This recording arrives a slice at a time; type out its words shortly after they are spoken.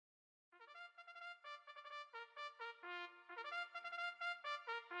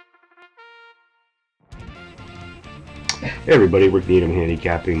Hey everybody, Rick Needham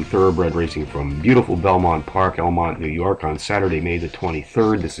handicapping thoroughbred racing from beautiful Belmont Park, Elmont, New York on Saturday, May the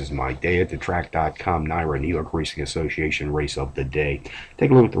 23rd. This is my day at the track.com NYRA New York Racing Association race of the day.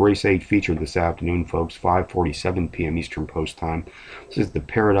 Take a look at the race 8 feature this afternoon, folks, 5:47 p.m. Eastern Post Time. This is the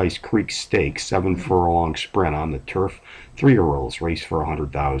Paradise Creek Stakes, 7 furlong sprint on the turf. 3-year-olds race for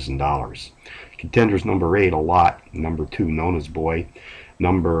 $100,000. Contenders number 8, A Lot, number 2, Known as Boy,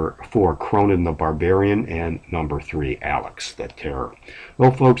 number 4, Cronin the Barbarian, and number 3, Alex the Terror.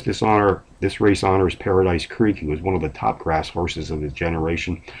 Well, folks, this race honors Paradise Creek. He was one of the top grass horses of his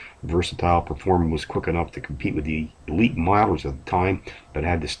generation. Versatile performer, was quick enough to compete with the elite milers of the time, but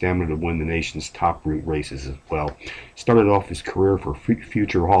had the stamina to win the nation's top route races as well. Started off his career for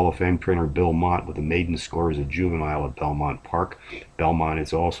future Hall of Fame trainer Bill Mott with a maiden score as a juvenile at Belmont Park. Belmont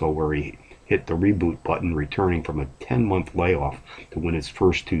is also where he hit the reboot button, returning from a 10-month layoff to win his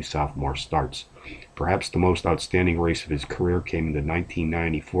first 2 sophomore starts. Perhaps the most outstanding race of his career came in the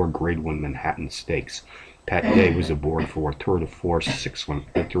 1994 Grade 1 Manhattan Stakes. Pat Day was aboard for a tour de force 6-1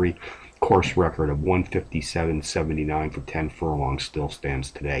 victory. Course record of 157.79 for 10 furlongs still stands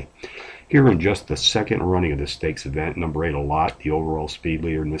today. Here in just the second running of the stakes event, number 8, A Lot, the overall speed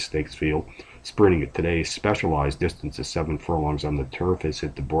leader in this stakes field, sprinting at today's specialized distance of 7 furlongs on the turf, has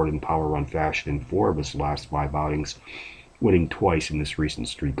hit the board in power run fashion in 4 of his last 5 outings, winning twice in this recent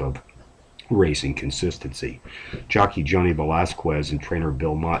streak of racing consistency. Jockey Johnny Velasquez and trainer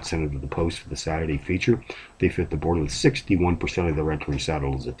Bill Mott sent it to the post for the Saturday feature. They fit the board with 61% of their entry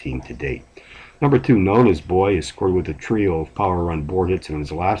saddled as a team to date. Number 2, Known as Boy, has scored with a trio of power run board hits in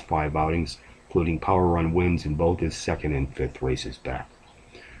his last 5 outings, including power run wins in both his 2nd and 5th races back.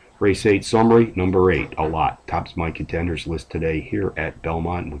 Race 8 summary, number 8, A Lot, tops my contenders list today here at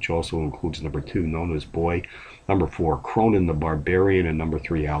Belmont, which also includes number 2, Known as Boy, number 4, Cronin the Barbarian, and number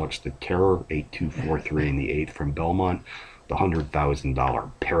 3, Alex the Terror, 8-2-4-3 in the 8th from Belmont, the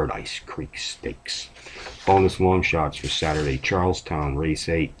 $100,000 Paradise Creek Stakes. Bonus long shots for Saturday, Charlestown, race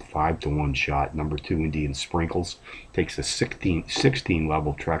 8, 5-1 shot, number 2, Indian Sprinkles, takes a 16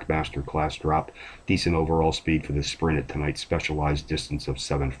 level Trackmaster class drop, decent overall speed for the sprint at tonight's specialized distance of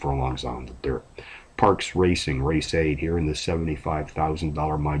 7 furlongs on the dirt. Parks Racing, race 8, here in the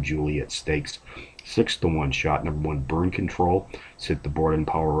 $75,000 My Juliet Stakes, 6-1 shot, number 1, Burn Control, hit the board in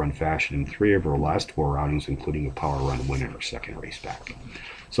power run fashion in 3 of her last 4 outings, including a power run win in her 2nd race back.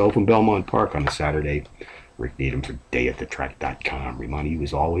 So from Belmont Park on a Saturday, Rick Needham for DayAtTheTrack.com, reminding you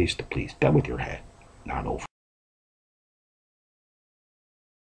as always to please bet with your head, not over.